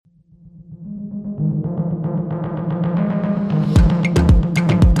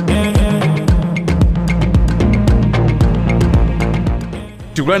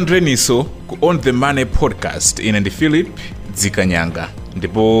tikulandireniso ku On The Money podcast. Ine ndi Phillip Dzikanyanga,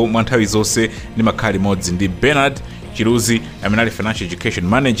 ndipo mwa nthawi zonse ndimakhala limodzi ndi Benard Chiluzi amene ali financial education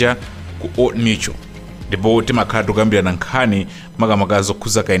manager ku Old Mutual, ndipo timakhala tukambirana nkhani makamaka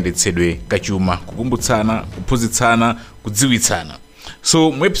zokhuza kayendetsedwe kachuma, kukumbutsana, kuphunzitsana, kudziwitsana.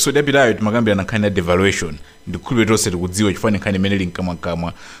 So mu episode yapitayo timakambirana nkhani ya devaluation. Ndikhulupirira tonse tikudziwa chifukwa nkhani imene ili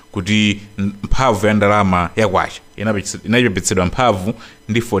mkamwa kuti mphamvu ya ndalama ya kwacha inachepetsedwa mphamvu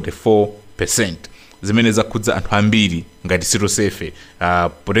ndi 44%, zimene zakhudza anthu ambiri ngati sitosefe,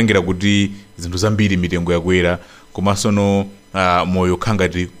 potengera kuti zinthu zambiri mitengo yakwera komanso moyo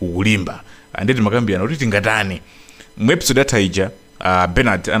khangati ukulimba. Ndi timakambirana kuti tingatani. Mu episode yathaija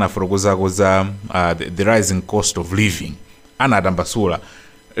Benard anafotokozako za the rising cost of living, anatambasula.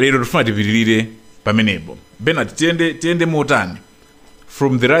 Lero tifuna tipitirire pamenepo. Benard, tiende motani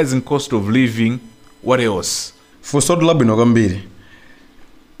from the rising cost of living, what else? For sort labino kwambiri,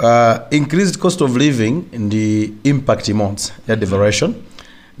 increased cost of living ndi impact amounts ya devaluation.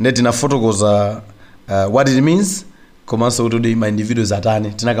 Neti na fotokoza what it means komanso kuti ma individuals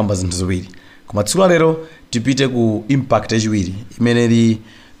atani tinakamba zinthu ziwiri. Koma tsula lero tipite ku impact yachiwiri imene li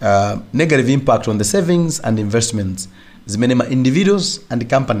negative impact on the savings and investments zimene ma individuals and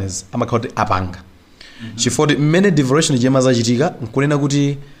companies amakhala kuti apanga. Chifukwa mmene devaluation jema zachitika nkunena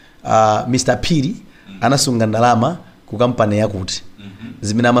kuti Mr. Piri anasunga ndalama ku company yakuti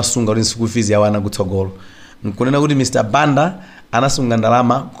zimene amasunga kuti school fees yawo ana kutsogolo. Nkunena kuti Mr. Banda anasunga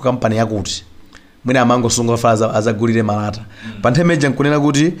ndalama ku company yakuti mwene amangosunga faza azagulire malata. Panthemeja nkunena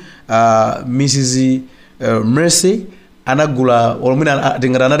kuti Mrs. Mercy anagula olumina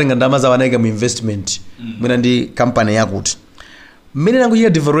anatenga ndalama za wanaika mu investment mwina ndi company yakuti. Mmene nangochita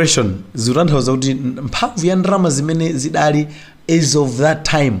devaluation zikutanthauza kuti mphamvu ya ndalama zimene zidali as of that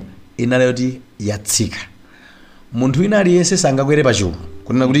time inali kuti yatsika. Munthu wina aliyense sangakwere pachulu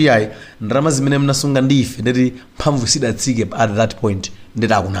kunena kuti yayi ndalama zimene mnasunga ndife ndeti mphamvu sidatsike at that point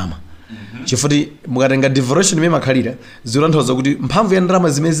ndeti akunama. Chifukwa mukatenga devaluation imene makhalira zikutanthauza kuti mphamvu ya ndalama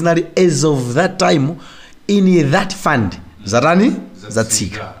zimene zinali as of that time in that fund zatani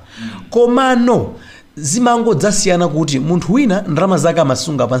zatsika. Komano zimango dzasiyana kuti munthu wina ndalama zake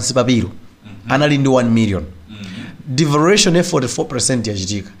amasunga pansi papiro anali ndi 1 million. Devaluation ya 44%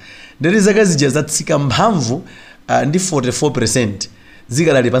 yachitika. Ndeti zaka zija zatsika mphamvu ndi 44%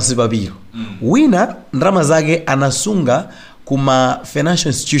 zikalali pansi papiro. Wina ndalama zake anasunga kuma financial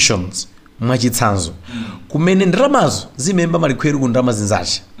institutions mwachitsanzo kumene ndalamazo zimemba malikhweru ku ndalama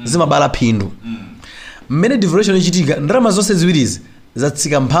zinzache zimabala phindu. Mmene devaluation ichitika ndalama zonse ziwirizi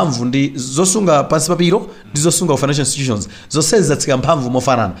zatsika mphamvu ndi zosunga pansi papiro ndi zosunga financial institutions zonse zatsika mphamvu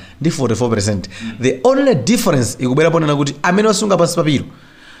mofanana ndi 44%. The only difference ikubwera ponena kuti amene wasunga pansi papiro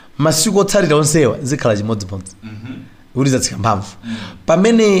masiku otsatira onsewa zikhala chimodzimodzi kuti zatsika mphamvu.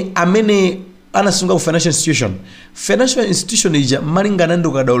 Pamene amene anasunga ku financial institution ija malingana ndi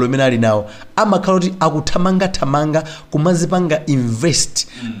ukadaulo umene ali nawo amakhala kuti akuthamanga kumazipanga invest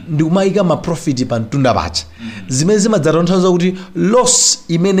ndi kumayika ma profit pa mtunda pacha. Zimene zimadzatanthauza kuti loss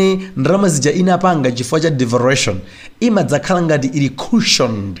imene ndalama zija inapanga chifukwa cha devaluation imadzakhala ngati ili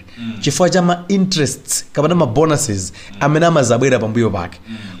cushioned chifukwa cha ma interests kapena ma bonuses amene amazabwera pambuyo pake.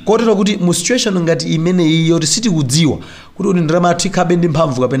 Kotero kuti mu situation ngati imene iyo sitikudziwa kuti ndalama yathu ikhabe ndi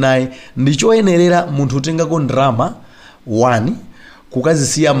mphamvu kapenayi ndi choyenerera munthu utengako ndalama 1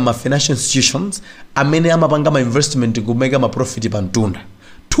 kukazisiya ma financial institutions amene amapanga ma investment kumeka ma profit pa mtunda.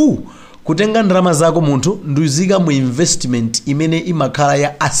 2 kutenga ndalama zako munthu ndizika mu investment imene imakhala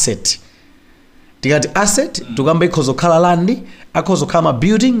ya asset. Tikati asset tukamba ikhozokhala land, akhozokhala ma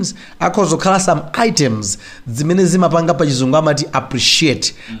buildings, akhozokhala some items zimene zimapanga pa chizungu amati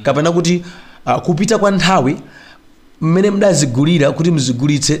appreciate kapena kuti kupita kwa nthawi mmene mdazigulira kuti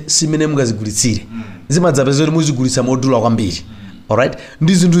mzigulitse simene mungazigulitsire zimadzapeza kuti muzigulitsa modula kwambiri. Alright,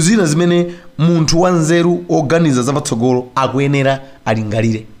 ndi zinthu zina zimene munthu wanzeru oganiza zapatsogolo akuyenera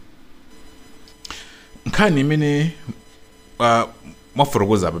alingalire. Nkhani imene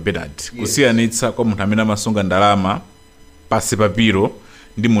mwafotokoza pa Benard kusiyanitsa kwa munthu amene amasunga ndalama pansi papiro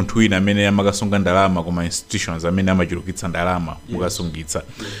ndi munthu wina amene amakasunga ndalama kuma institutions amene amachulukitsa ndalama mukasungitsa.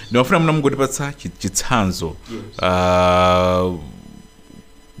 Ndimafuna muna mungotipatsa chitsanzo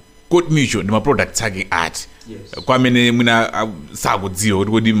Old Mutual ndi ma products ake ati kwa amene mwina sakudziwa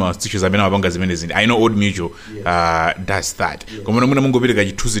kuti kodi ma institutions amene amapanga zimene zindi. I know Old Mutual does that. Koma mwina mungopereka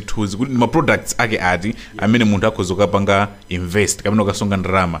chithunzithunzi kuti ma products ake ati amene munthu akhoza kupanga invest kapena kusunga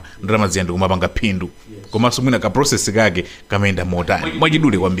ndalama ziyandi kumapanga phindu. Komanso mwina ka process kake kamayenda motani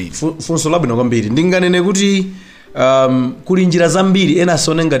mwachidule kwambiri. Funso labwino kwambiri. Ndinganene kuti kuli njira zambiri ena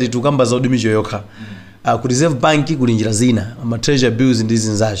asone ngati tukamba za Old Mutual yokha. ku reserve bank kuli njira zina ma treasury bills ndi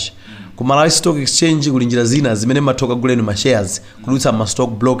zinzache ku Malawi stock exchange kuli njira zina zimene mathoka guleni ma shares kudutsa ma stock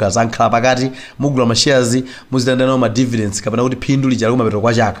brokers ankhala pakati mugula ma shares muzilandana ma dividends kapena kuti phindu lija kumapeto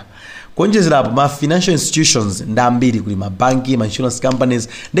kwa chaka kuonjezerapo ma financial institutions ndambiri kuli ma banki ma insurance companies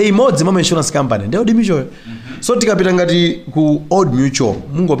ndi imodzi mwa insurance company ndi Old Mutual. So tikapita ngati ku Old Mutual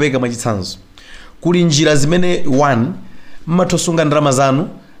mungopeka mwachitsanzo kuli njira zimene one mmathosunga ndalama zanu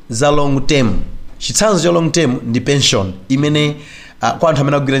za long term. Chitsanzo cha long term ndi pension imene kwa anthu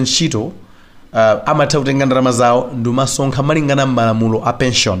amene akugwira ntchito amatha kutenga ndalama zawo ndi masonkha malingana malamulo a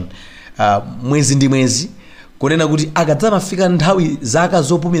pension mwezi ndi mwezi kunena kuti akadzamafika nthawi zaka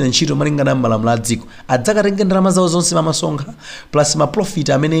zopumira ntchito malingana malamulo a dziko adzakatenga ndalama zawo zonse mamasonkha plus ma profit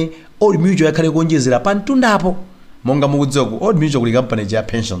amene Old Mutual yakhale kuonjezera pa mtundapo monga mukudziwa ku Old Mutual kuli company ya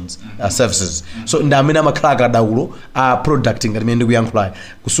pensions services. So ndi amene amakhala akadaulo a product ngati imene ndikuyankhula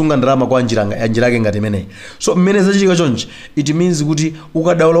kusunga ndalama kwa njira yake ngati imeneyi. So mmene zachitika chonchi it means kuti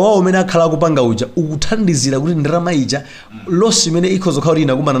ukadaulo wawo umene akhala akupanga uja ukuthandizira kuti ndalama ija loss imene ikhoza kukhala kuti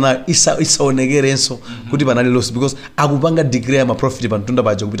inakumana nayo isaonekerenso kuti panali loss because akupanga declare ma profit pa mtunda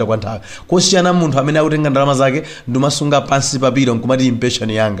paja kupita kwa nthawi. Kosiyana munthu amene akutenga ndalama zake ndimasunga pansi papiro nkumati impression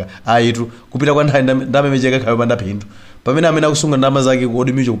yanga ayitu kupita kwa nthawi ndamemejeka khayo panda phindu pamene amene akusunga ndalama zake ku Old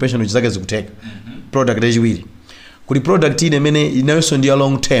Mutual ku pension zake zikuteka. Product yachiwiri kuli product ine imene inayonso ndi ya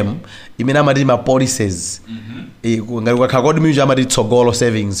long term imene amati ma policies ngati ukakhala Old Mutual amati tsogolo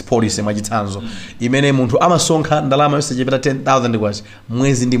savings policy mwachitsanzo imene munthu amasonkha ndalama yonse chepeta 10,000 kwacha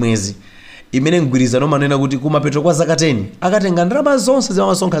mwezi ndi mwezi imene mgwirizano manena kuti kumapeto kwa zaka 10 akatenga ndalama zonse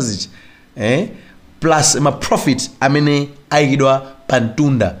zimamasonkha zichi plus ma profit amene ayikidwa pa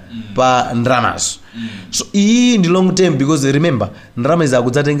mtunda pa ndalamazo. So iyi ndi long term because remember ndalama izi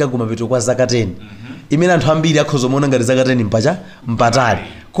akudzatenga kumapeto kwa zaka 10 imene anthu ambiri akhoza kuona ngati zaka 10 mpacha mpatali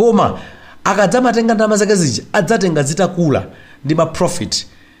koma akadzamatenga ndalama zake zija adzatenga zitakula ndi ma profit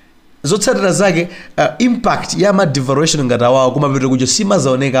zotsatira zake impact ya ma devaluation ngati awawo kumapeto kuja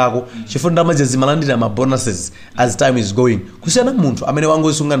simazaonekako chifukwa ndalama zimalandira ma bonuses as time is going kusiyana munthu amene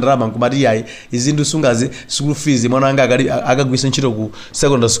wangosunga ndalama nkumati yayi izindu sungazi school fees mwana wanga akagwisa ntchito ku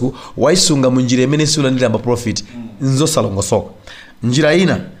secondary school waisunga munjira imene siulandira ma profit nzosalongosoka. Njira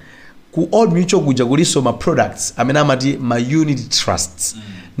ina ku Old Mutual kuja kuliso ma products amene amati ma unit trusts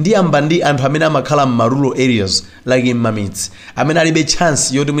ndi amba ndi anthu amene amakhala ma rural areas like in mamits amene alibe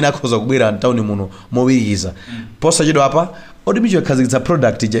chance yoti mwina akhoza kubwera mtawuni muno mowirikiza posachedwa apa Old Mutual yakhazikitsa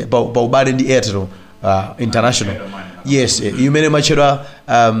product pa ubale ndi Airtel International. Yes imene machedwa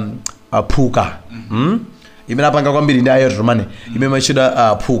phuka imene apanga kwambiri ndi Airtel money imene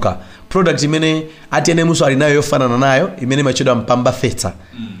machedwa phuka product imene atiene muso ali nayo yofanana nayo imene machedwa mpamba feta.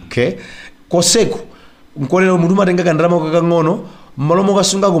 Okay koseko nkolero munthu matenga kandalama kakang'ono mmalomo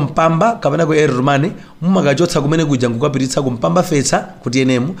kasunga kumpamba kapena ku Airtel money mumakachotsa kumene kuja nkukapititsa kumpamba fetsa kuti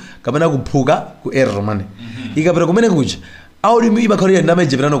enemu kapena kuphuka ku Airtel money ikapita kumene kuja Old Mutual imakhalira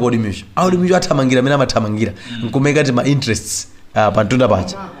ndamejepetano ku Old Mutual. Old Mutual athamangira amene amathamangira nkumeka ma interests pa mtunda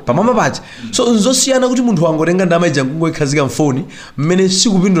pacha pamama pacha. So nzosiyana kuti munthu wangotenga ndamaija nkungoikhazika mfoni mmene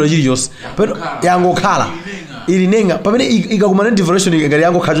sikupindula chilichonse pano yangokhala ili nenga pamene ikakumana devaluation ngati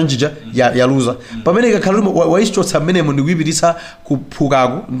yangokhala chonchija ya loser pamene ikakhala waichotsa mmene ndi kuyipititsa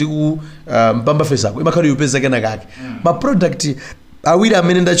kuphukako ndi ku mpamba fesako imakhala yupeza kena kake. Ma product awiri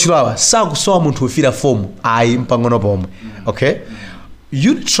amene ndachulawa sakusowa munthu ufira form ayi mpang'ono pomwe. Okay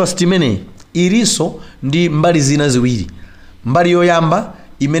unit trust imene iliso ndi mbali zina ziwiri. Mbali yoyamba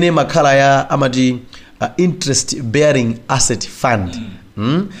imene makhala ya amati interest bearing asset fund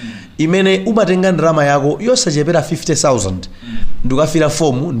imene umatenga ndalama yako yosachepera 50,000 ndikafira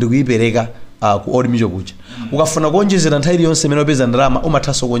fomu ndikuyipereka ku Old Mutual kuja ukafuna kuonjezera nthawi iliyonse imene upeza ndalama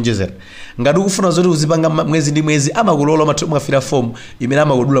umathaso kuonjezera ngati ukufuna zoti uzipanga mwezi ndi mwezi amakulola umafira fomu imene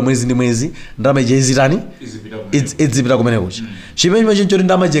amakudula mwezi ndi mwezi ndalama ija izitani izipita kumene kuja chimene chinchoti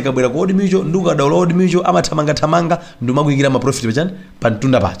ndalama ija ikabwera ku Old Mutual ndi ukadaulo Old Mutual amathamangathamanga ndi umakuyikira ma profit pachani pa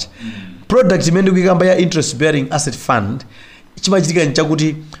mtunda pacha. Product imene ndikuyikamba ya interest bearing asset fund chimachitika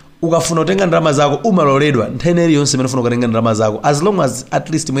nchakuti ukafuna kutenga ndalama zako umaloledwa nthawi iliyonse imene ufuna kutenga ndalama zako as long as at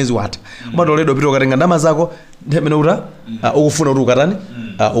least mwezi watha umaloledwa pita ukatenga ndalama zako imene ukufuna kuti ukatani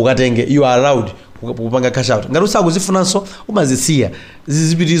ukatenge you are allowed kupanga cash out. Ngati usakuzifunanso umazisiya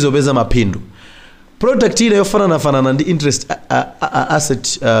zizipitizo peza maphindu. Product ile yofanana ndi interest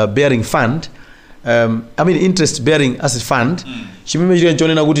asset bearing fund interest bearing asset fund chimene chili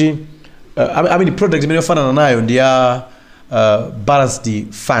nchonena kuti product imene yofanana nayo ndi ya balanced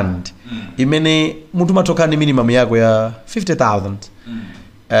fund imene munthu matokana ndi minimum yako ya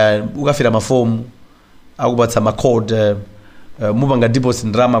 50,000 ukafira mafomu akupatsa ma code mupanga deposit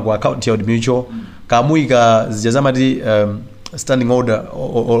ndalama ku account ya Old Mutual kamuyika zijazamati standing order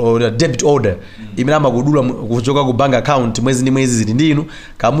or debit order imene amakudula kuchoka ku bank account mwezi ndi mwezi zili ndinu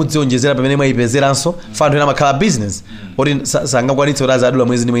kamudzionjezera pamene mwayipezeranso fund ena makhala business oti sangakwanitse kuti azadula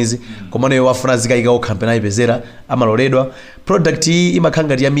mwezi ndi mwezi komano iwo wafuna zikayika okha mpena ayipezera amaloledwa. Product iyi imakhala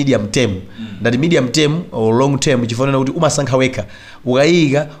ngati ya medium term ndati medium term or long term chifanana kuti umasankha wekha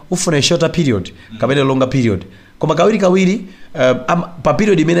ukayika ufuna shorter period kapena longer period koma kawiri pa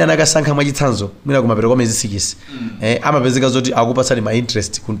period imene anakasankha mwachitsanzo mwina kumapeto kwa mezi 6 amapezeka zoti akupatsani ma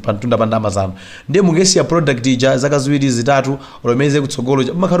interest pa mtunda pa ndalama zanu ndiye mungesiya product ija zaka ziwiri zitatu olomeze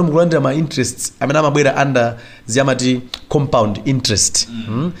kutsogolo makhala mukulandira ma interests amene amabwera under ziyamati compound interest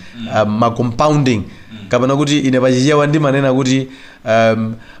ma compounding kapena kuti ine pachichewa ndimanena kuti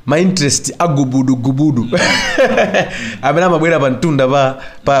ma interest agubudu amene amabwera pa mtunda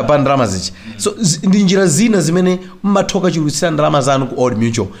pa ndalama zichi. So ndi njira zina zimene mmathoka chulutsira ndalama zanu ku Old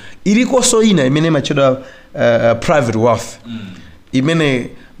Mutual. Ilikonso ina imene machedwa private wealth imene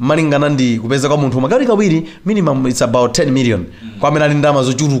malingana ndi kupeza kwa munthu kawiri minimum it's about 10 million kwa amene ali ndalama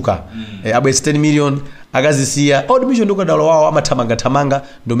zochuluka abwezi 10 million akazisiya Old Mutual ndikadalo wawo amathamanga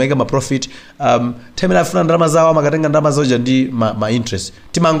ndomeka ma profit temera afuna ndalama zawo amakatenga ndalama zoja ndi ma interest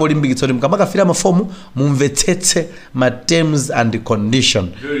timangolimbikitsa kuti mkamakafira mafomu mumvetsetse ma terms and condition.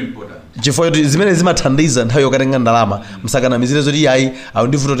 Very important. Chifukwa zimene zimathandiza nthawi yokatenga ndalama msakanamizire zoti yayi au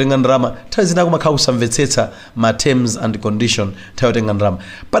ndivuto tenga ndalama nthawi zina kumakhala kusamvetsetsa ma terms and condition nthawi yotenga ndalama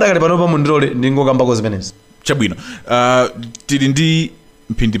padakali panopa mundilole ndingokambako zimenezi. Chabwino tili ndi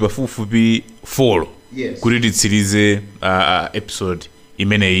mphindi pafupifupi 4 kuti titsirize episode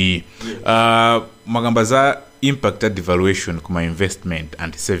imeneyi. Makamba za impact ya devaluation kuma investment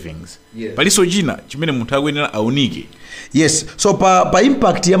and savings paliso china chimene munthu akuyenera aunike. Yes, so pa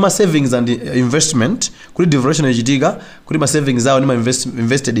impact ya ma savings and investment kuti devaluation ichitika kuti ma savings awo ni ma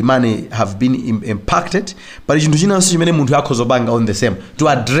invested money have been impacted pali chinthu chinanso chimene munthu akhozopanga on the same to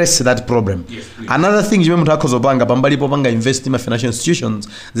address that problem. Yes, another thing chimene munthu akhozopanga pambalipo panga invest in financial institutions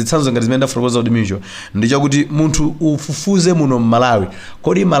zitsanzo ngati zimene ndafotokoza Old Mutual ndicho kuti munthu ufufuze muno Malawi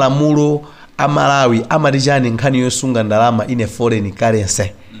kodi malamulo Malawi amati chani nkhani yosunga ndalama in a foreign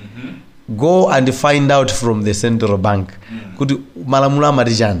currency. Go and find out from the central bank kuti malamulo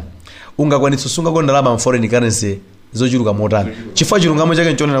amati chani ungakwanitsa kusunga kwa ndalama foreign currency zochuluka motani. Chifukwa chilungamo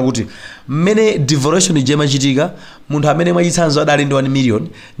chake nchonena kuti mmene devaluation imachitika munthu amene mwachitsanzo adali ndi 1 million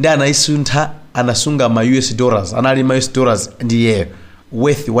ndi anayisuntha anasunga ma US dollars anali ma US dollars ndi year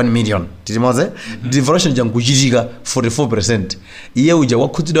worth 1 million titimoze devaluation jankuchitika 44% iye uja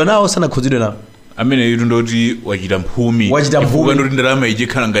wakhudzidwa nawo sana khudzidwa nawo amene yitu ndoti wachita mphumi ndoti ndalama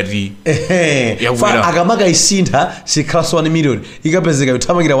ijikhala ngati fa akamaka isintha sikhaso 1 million ikapezeka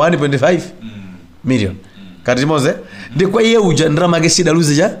yothamangira 1.5 million katimoze ndi kwa iye uja ndalama yake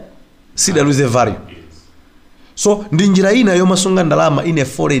sidaluze value. So ndi njira ina yomasunga ndalama in a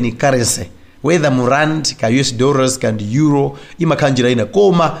foreign currency whether murand ka US dollars ka euro imakhala njira ina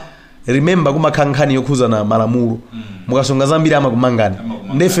koma remember kumakhala nkhani yokhuza na malamulo mukasunga zambiri amakumangani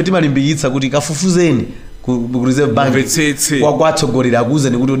ndefe timalimbikitsa kuti kafufuzeni ku reserve bank kwatsogolera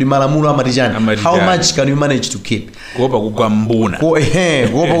akuzeni kuti malamulo amati chani how much can you manage to keep kuopa kugwa mbuna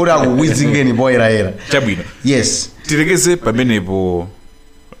kuopa kuti akuwizingeni poyera. Chabwino. Yes, tilekeze pamenepo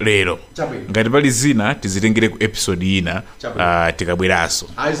lero ngati pali zina tizitengere ku episode ina tikabweraso.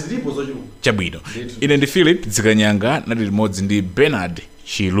 Chabwino. Ine ndi Phillip Dzikanyanga nali limodzi ndi Benard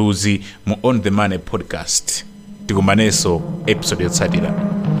Chiluzi mu On The Money podcast. Tikumaneso episode yotsatira.